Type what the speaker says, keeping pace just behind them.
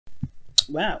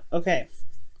Wow. Okay.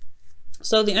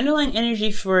 So the underlying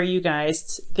energy for you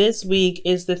guys this week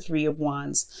is the Three of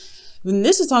Wands. And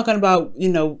this is talking about,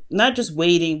 not just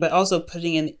waiting, but also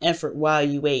putting in effort while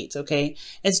you wait, okay?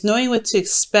 It's knowing what to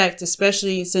expect,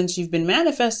 especially since you've been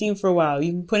manifesting for a while.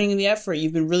 You've been putting in the effort.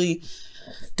 You've been really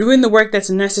doing the work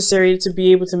that's necessary to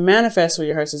be able to manifest what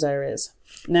your heart's desire is.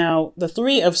 Now, the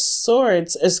Three of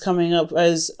Swords is coming up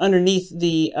as underneath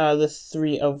the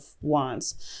Three of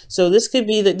Wands. So this could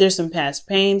be that there's some past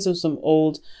pain, so some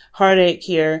old heartache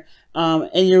here,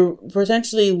 and you're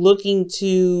potentially looking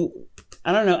to,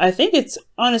 I don't know, I think it's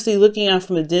honestly looking out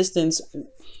from a distance.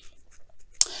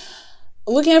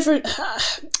 Looking out for,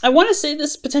 I want to say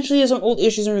this potentially has some old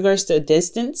issues in regards to a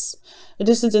distance in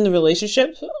the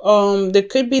relationship. There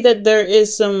could be that there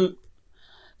is some,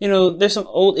 there's some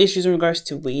old issues in regards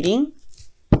to waiting.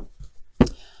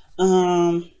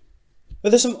 But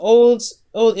there's some old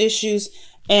issues,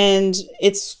 and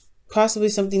it's possibly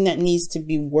something that needs to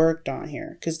be worked on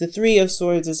here, because the Three of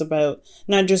Swords is about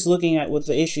not just looking at what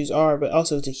the issues are, but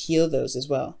also to heal those as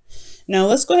well. Now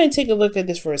let's go ahead and take a look at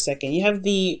this for a second. You have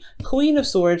the Queen of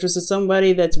Swords, which is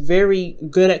somebody that's very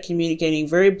good at communicating,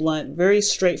 very blunt, very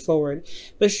straightforward,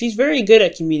 but she's very good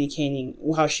at communicating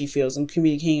how she feels and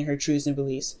communicating her truths and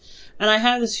beliefs. And I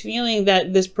have this feeling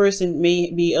that this person may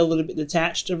be a little bit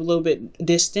detached, or a little bit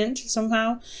distant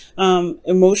somehow,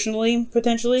 emotionally,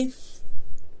 potentially.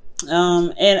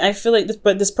 And I feel like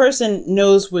this person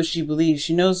knows what she believes.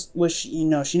 She knows what she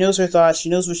knows her thoughts. She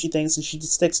knows what she thinks, and she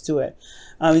just sticks to it.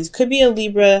 It could be a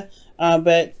Libra,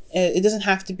 but it doesn't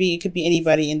have to be. It could be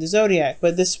anybody in the zodiac.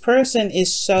 But this person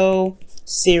is so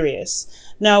serious.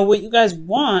 Now, what you guys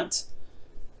want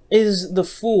is the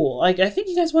Fool. Like, I think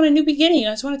you guys want a new beginning. You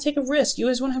guys want to take a risk. You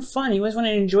guys want to have fun. You guys want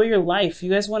to enjoy your life.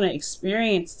 You guys want to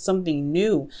experience something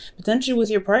new, potentially with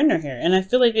your partner here. And I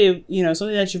feel like,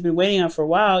 something that you've been waiting on for a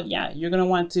while, yeah, you're going to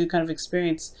want to kind of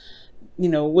experience,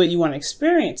 what you want to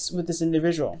experience with this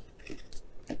individual.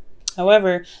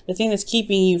 However, the thing that's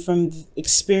keeping you from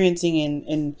experiencing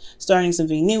and starting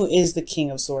something new is the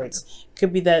King of Swords. It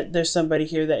could be that there's somebody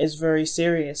here that is very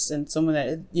serious, and someone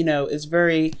that, is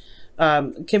very...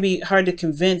 can be hard to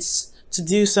convince to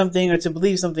do something or to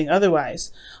believe something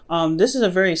otherwise. This is a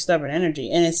very stubborn energy.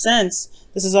 In a sense,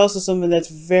 this is also someone that's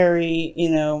very,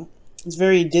 it's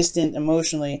very distant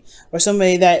emotionally, or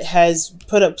somebody that has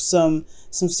put up some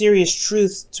serious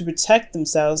truth to protect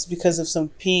themselves because of some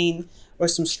pain or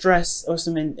some stress or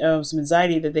some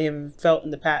anxiety that they have felt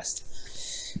in the past.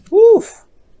 Woo!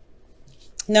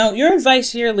 Now, your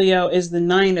advice here, Leo, is the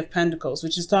Nine of Pentacles,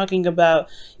 which is talking about,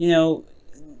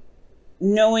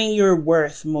 knowing your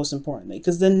worth, most importantly,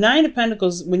 because the Nine of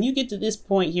Pentacles, when you get to this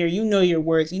point here, you know your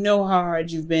worth. You know how hard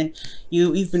you've been.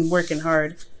 You've been working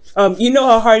hard. You know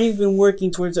how hard you've been working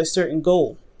towards a certain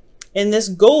goal, and this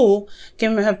goal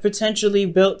can have potentially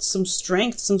built some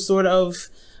strength, some sort of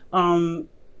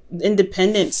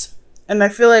independence. And I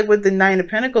feel like with the Nine of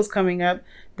Pentacles coming up,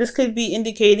 this could be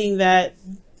indicating that,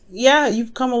 yeah,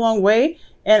 you've come a long way.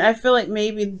 And I feel like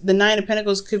maybe the Nine of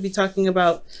Pentacles could be talking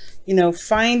about,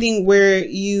 finding where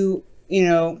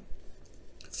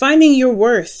finding your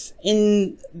worth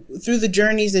through the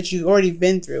journeys that you've already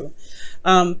been through.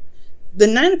 The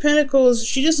Nine of Pentacles,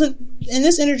 she doesn't, in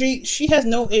this energy, she has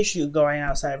no issue going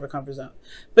outside of her comfort zone.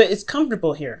 But it's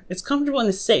comfortable here. It's comfortable and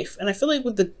it's safe. And I feel like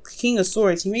with the King of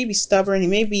Swords, he may be stubborn. He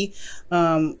may be,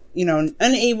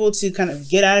 unable to kind of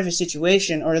get out of a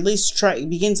situation, or at least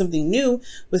begin something new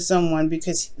with someone,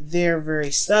 because they're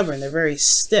very stubborn. They're very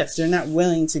stiff. They're not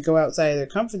willing to go outside of their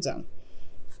comfort zone.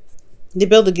 They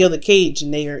build a gilded cage,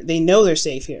 and they know they're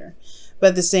safe here.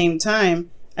 But at the same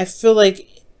time, I feel like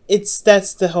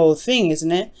that's the whole thing,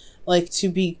 isn't it? Like, to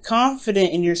be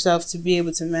confident in yourself, to be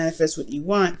able to manifest what you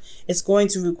want, it's going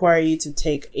to require you to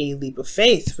take a leap of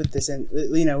faith with this,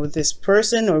 with this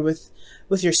person, or with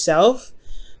yourself,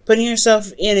 putting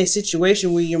yourself in a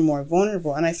situation where you're more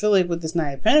vulnerable. And I feel like with this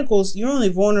Nine of Pentacles, you're only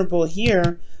vulnerable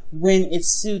here when it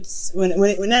suits, when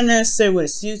not necessarily when it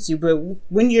suits you, but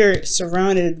when you're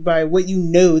surrounded by what you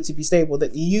know to be stable,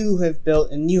 that you have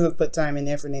built and you have put time and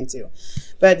effort into.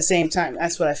 But at the same time,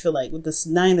 that's what I feel like with this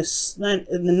the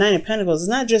Nine of Pentacles.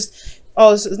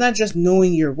 It's not just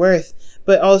knowing your worth,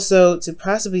 but also to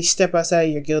possibly step outside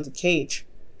of your gilded cage.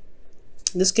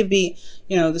 This could be,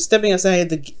 the stepping outside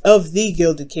of the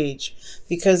gilded cage,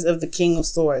 because of the King of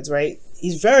Swords, right?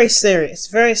 He's very serious,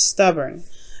 very stubborn.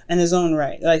 in his own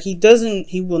right. Like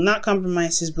he will not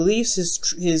compromise his beliefs,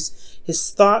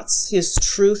 his thoughts, his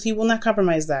truth. He will not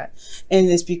compromise that.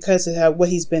 And it's because of what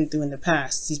he's been through in the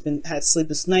past. He's had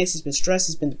sleepless nights, he's been stressed,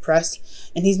 he's been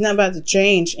depressed, and he's not about to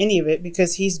change any of it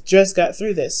because he's just got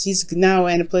through this. He's now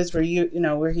in a place where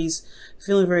where he's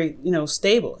feeling very,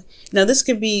 stable. Now this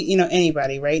could be,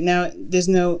 anybody, right? Now there's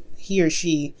no he or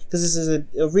she, because this is a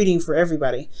reading for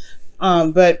everybody.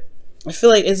 But I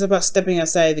feel like it's about stepping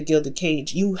outside the gilded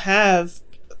cage. You have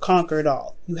conquered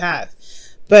all. You have.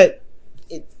 But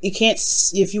you can't,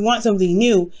 if you want something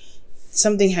new,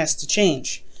 something has to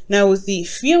change. Now with the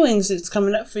feelings that's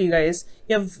coming up for you guys,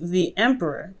 you have the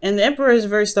Emperor. And the Emperor is a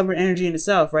very stubborn energy in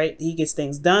itself, right? He gets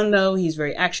things done though. He's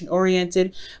very action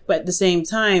oriented. But at the same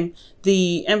time,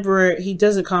 the Emperor, he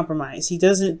doesn't compromise. He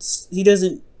doesn't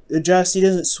adjust. He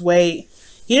doesn't sway.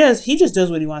 He just does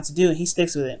what he wants to do and he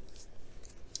sticks with it.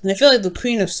 And I feel like the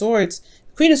Queen of Swords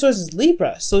is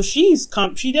Libra, so she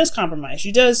does compromise.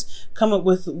 She does come up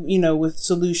with with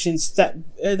solutions that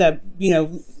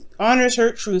honors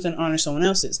her truth and honors someone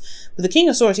else's. But the King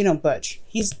of Swords, he don't budge.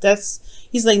 He's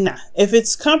like, nah. If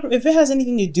it has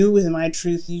anything to do with my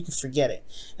truth, you can forget it.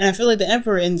 And I feel like the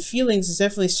Emperor in feelings is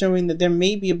definitely showing that there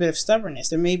may be a bit of stubbornness,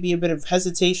 there may be a bit of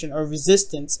hesitation or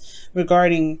resistance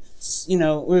regarding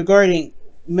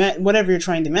whatever you're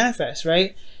trying to manifest,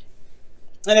 right?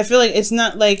 And I feel like it's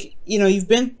not like, you've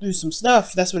been through some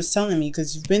stuff. That's what it's telling me,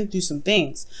 because you've been through some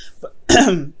things. But,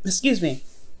 excuse me.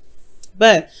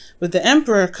 But with the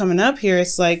Emperor coming up here,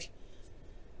 it's like,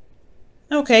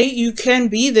 okay, you can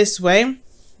be this way,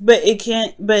 but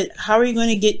how are you going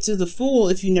to get to the Fool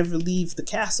if you never leave the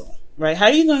castle, right? How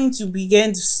are you going to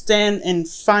begin to stand and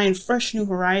find fresh new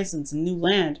horizons and new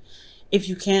land if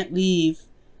you don't leave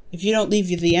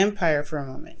the Empire for a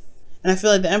moment? And I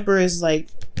feel like the Emperor is like,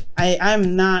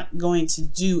 I'm not going to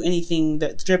do anything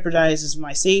that jeopardizes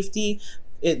my safety,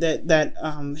 that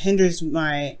hinders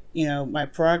my my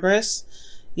progress,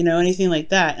 anything like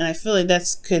that. And I feel like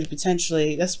that's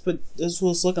what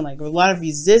it's looking like. A lot of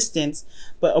resistance,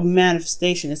 but a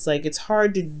manifestation. It's like it's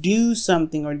hard to do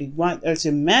something or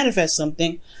to manifest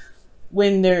something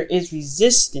when there is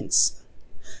resistance,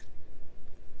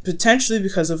 potentially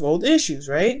because of old issues,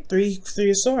 right? Three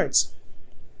of Swords.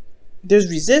 There's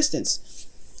resistance.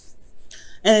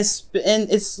 And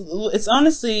it's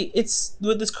honestly,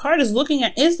 what this card is looking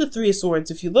at is the Three of Swords.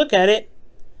 If you look at it,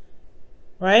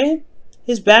 right?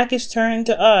 His back is turned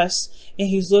to us, and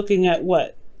he's looking at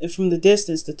what? From the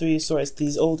distance, the Three of Swords,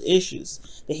 these old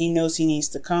issues that he knows he needs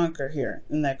to conquer here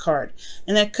in that card.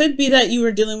 And that could be that you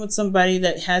are dealing with somebody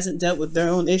that hasn't dealt with their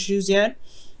own issues yet,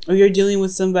 or you're dealing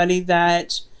with somebody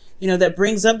that that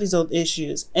brings up these old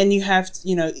issues, and you have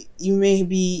you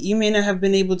may not have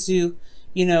been able to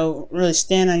really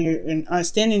stand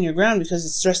in your ground because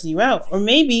it's stressing you out. Or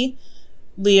maybe,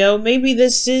 Leo, maybe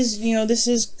this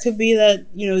could be that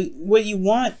what you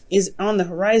want is on the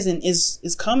horizon,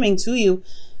 is coming to you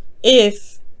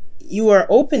if you are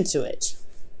open to it.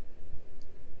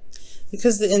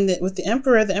 Because with the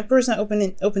Emperor's not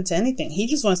open to anything. He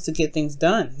just wants to get things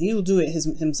done. He will do it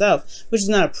himself, which is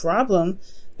not a problem.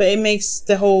 But it makes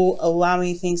the whole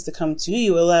allowing things to come to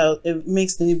you, it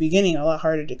makes the new beginning a lot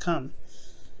harder to come.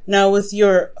 Now, with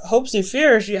your hopes and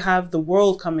fears, you have the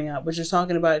World coming up, which is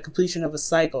talking about a completion of a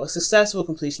cycle, a successful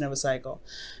completion of a cycle.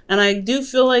 And I do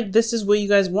feel like this is what you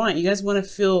guys want. You guys want to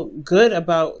feel good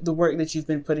about the work that you've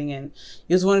been putting in.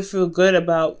 You guys want to feel good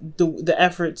about the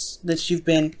efforts that you've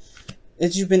been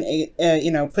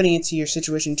putting into your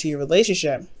situation, to your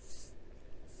relationship.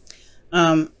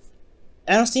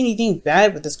 I don't see anything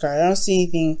bad with this card. I don't see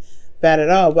anything bad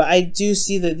at all, but I do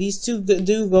see that these two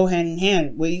do go hand in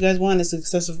hand. What you guys want is a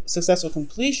successful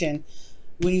completion.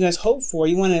 What you guys hope for,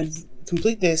 you want to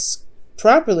complete this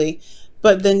properly,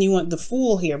 but then you want the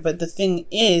Fool here. But the thing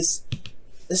is,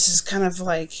 this is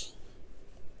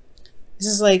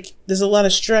like there's a lot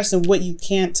of stress in what you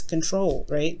can't control,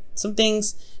 right? Some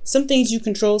things you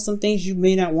control, some things you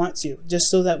may not want to, just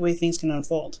so that way things can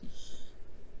unfold.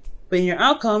 But in your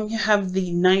outcome, you have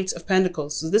the Knight of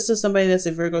Pentacles. So this is somebody that's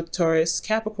a Virgo, Taurus,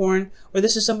 Capricorn, or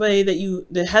this is somebody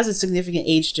that has a significant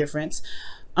age difference.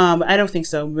 I don't think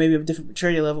so. Maybe a different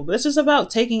maturity level. But this is about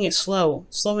taking it slow,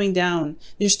 slowing down.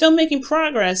 You're still making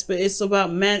progress, but it's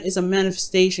about it's a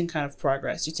manifestation kind of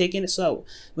progress. You're taking it slow.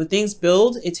 When things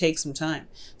build, it takes some time.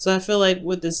 So I feel like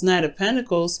with this Knight of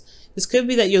Pentacles, this could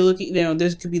be that you're looking,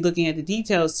 this could be looking at the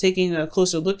details, taking a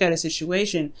closer look at a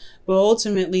situation, but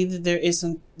ultimately there is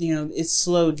some, it's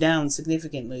slowed down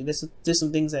significantly. There's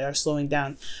some things that are slowing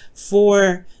down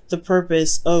for the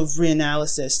purpose of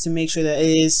reanalysis, to make sure that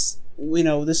it is,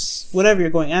 this, whatever you're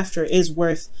going after is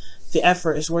worth the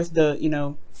effort, is worth the,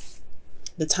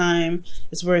 the time,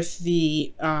 it's worth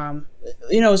the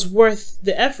it's worth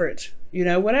the effort,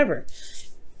 whatever.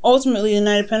 Ultimately, the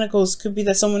Knight of Pentacles could be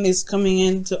that someone is coming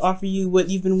in to offer you what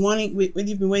you've been wanting, what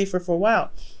you've been waiting for a while.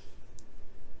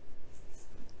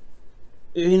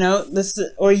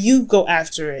 Or you go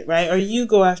after it, right? Or you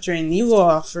go after it and you go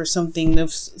offer something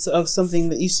of something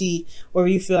that you see or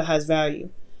you feel has value.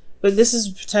 But this is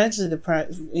potentially the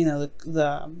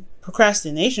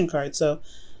procrastination card. So,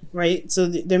 right? So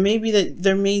there may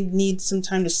need some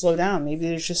time to slow down. Maybe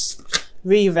there's just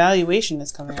reevaluation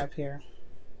that's coming up here.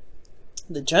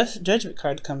 The judgment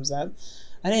card comes up.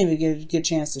 I didn't even get a good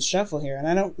chance to shuffle here, and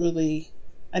I didn't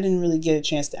really get a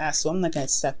chance to ask, so I'm not going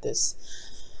to accept this.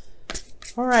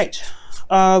 All right.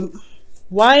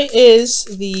 Why is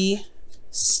the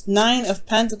Nine of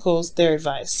Pentacles their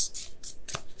advice?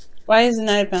 Why is the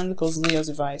Nine of Pentacles Leo's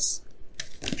advice?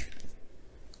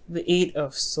 The Eight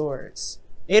of Swords.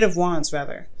 Eight of Wands,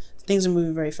 rather. Things are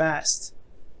moving very fast.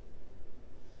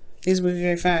 Things are moving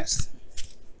very fast.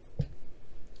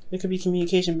 There could be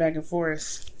communication back and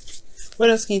forth. What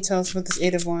else can you tell us about this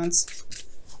Eight of Wands?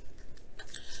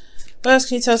 What else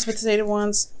can you tell us about this Eight of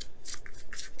Wands?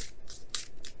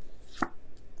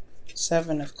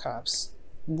 Seven of Cups.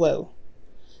 Whoa.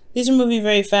 These are moving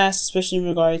very fast, especially in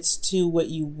regards to what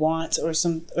you want or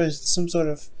some sort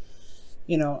of,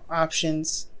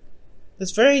 options.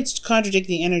 It's very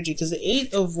contradicting energy because the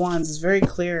Eight of Wands is very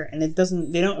clear and they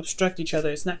don't obstruct each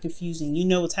other. It's not confusing. You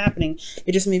know what's happening.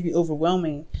 It just may be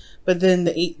overwhelming. But then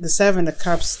the Seven of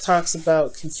Cups talks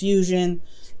about confusion.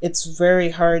 It's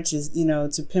very hard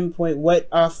to pinpoint what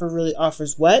offer really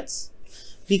offers what,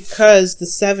 because the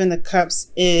Seven of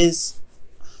Cups is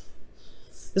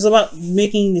about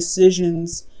making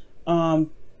decisions. It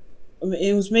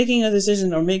was making a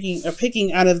decision or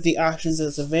picking out of the options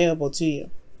that's available to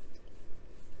you.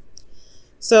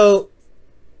 So,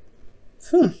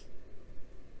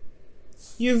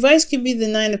 your advice could be the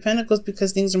Nine of Pentacles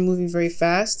because things are moving very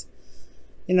fast.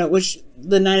 Which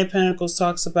the Nine of Pentacles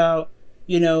talks about,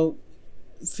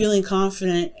 feeling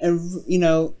confident and,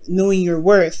 knowing your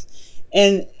worth.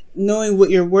 And knowing what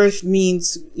your worth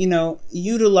means,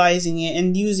 utilizing it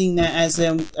and using that as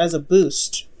a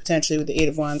boost, potentially with the Eight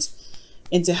of Wands,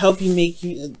 and to help you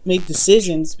make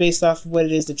decisions based off of what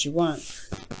it is that you want.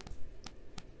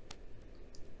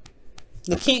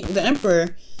 The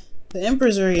Emperor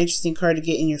is a very interesting card to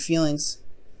get in your feelings.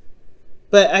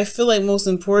 But I feel like most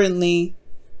importantly,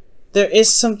 there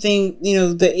is something,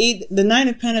 the Nine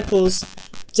of Pentacles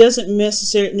doesn't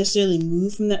necessarily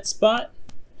move from that spot.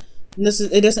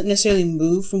 It doesn't necessarily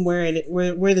move from where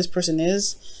this person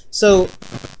is. So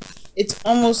it's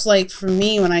almost like, for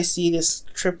me, when I see this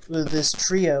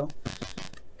trio.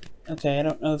 Okay, I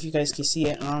don't know if you guys can see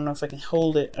it. I don't know if I can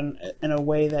hold it in a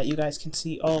way that you guys can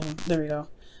see all of them. There we go.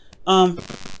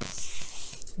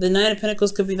 The Nine of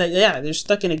Pentacles could be like, yeah, they're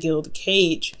stuck in a gilded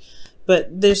cage.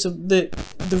 But there's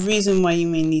the reason why you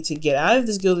may need to get out of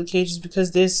this gilded cage is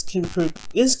because this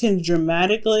can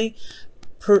dramatically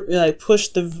push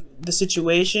the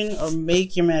situation or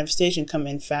make your manifestation come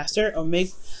in faster, or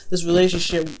make this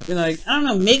relationship,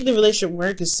 make the relationship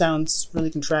work. It sounds really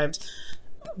contrived.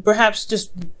 Perhaps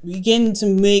just begin to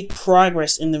make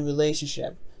progress in the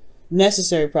relationship.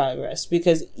 Necessary progress,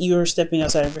 because you're stepping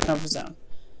outside of your comfort zone.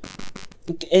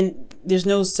 And there's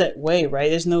no set way, right?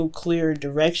 There's no clear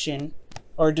direction,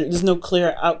 or there's no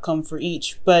clear outcome for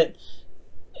each. But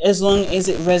as long as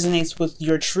it resonates with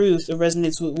your truth, it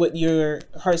resonates with what your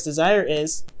heart's desire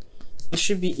is, it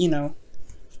should be,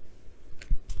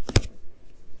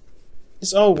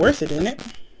 it's all worth it, isn't it?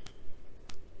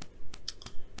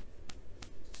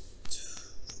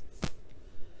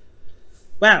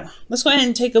 Wow. Let's go ahead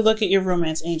and take a look at your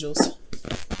romance angels.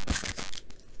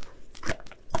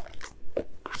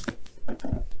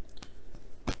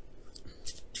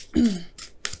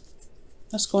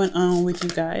 What's going on with you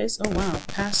guys? Oh wow,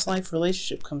 past life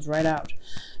relationship comes right out.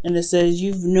 And it says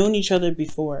you've known each other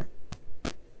before.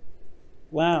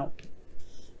 Wow.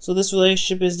 So this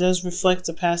relationship does reflect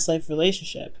a past life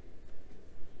relationship.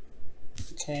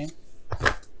 Okay.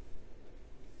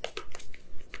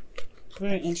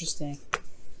 Very interesting.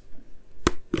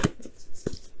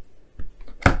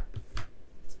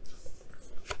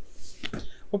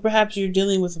 Or perhaps you're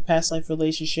dealing with a past life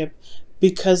relationship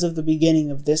because of the beginning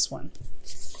of this one.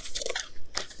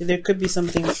 There could be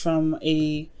something from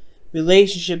a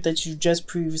relationship that you just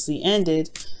previously ended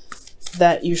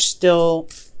that you're still,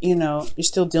 you're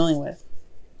still dealing with.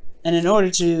 And in order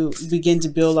to begin to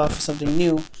build off of something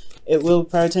new, it will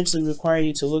potentially require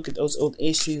you to look at those old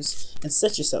issues and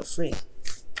set yourself free.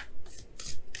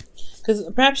 Because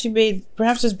perhaps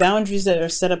there's boundaries that are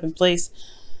set up in place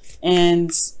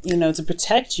and, you know, to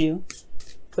protect you,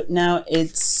 but now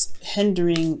it's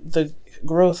hindering the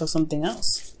growth of something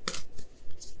else.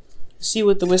 See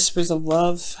what the Whispers of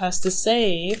Love has to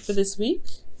say for this week.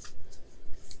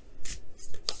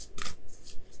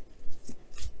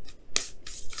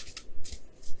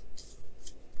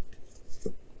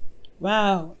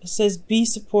 Wow, it says be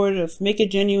supportive, make a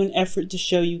genuine effort to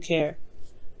show you care.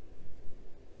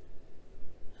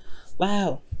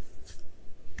 Wow,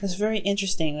 that's very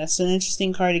interesting. That's an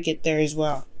interesting card to get there as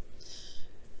well.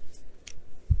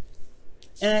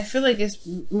 And I feel like it's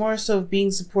more so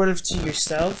being supportive to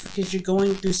yourself, because you're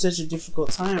going through such a difficult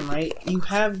time, right? You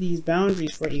have these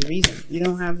boundaries for a reason. You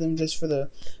don't have them just for the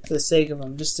sake of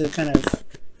them, just to kind of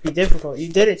be difficult. You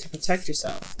did it to protect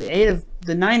yourself. The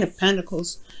Nine of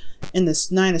Pentacles and the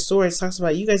Nine of Swords talks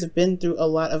about you guys have been through a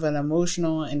lot of an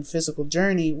emotional and physical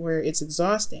journey where it's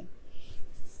exhausting.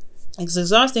 It's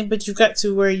exhausting, but you got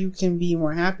to where you can be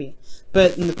more happy.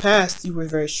 But in the past, you were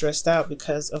very stressed out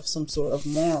because of some sort of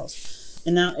morals.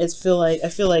 And now I feel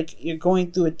like you're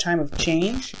going through a time of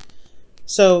change.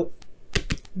 So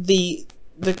be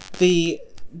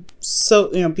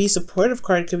supportive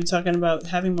card could be talking about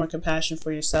having more compassion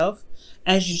for yourself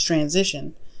as you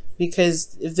transition.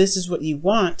 Because if this is what you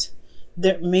want,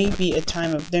 there may be a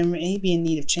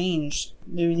need of change.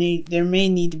 There may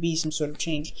need to be some sort of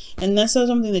change. And that's not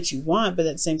something that you want, but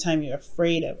at the same time you're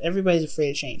afraid of. Everybody's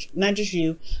afraid of change. Not just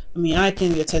you. I mean, I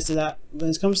can attest to that. When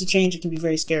it comes to change, it can be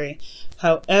very scary.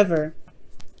 However,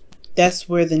 that's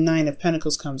where the Nine of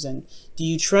Pentacles comes in. Do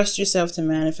you trust yourself to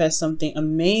manifest something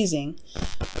amazing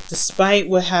despite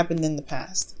what happened in the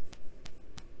past?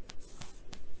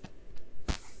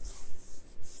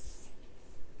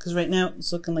 Because right now,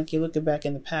 it's looking like you're looking back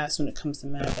in the past when it comes to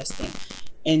manifesting.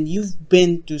 And you've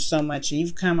been through so much. And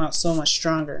you've come out so much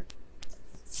stronger.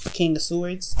 King of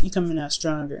Swords, you're coming out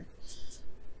stronger.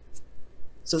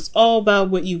 So it's all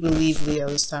about what you believe, Leo,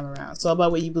 this time around. It's all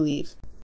about what you believe.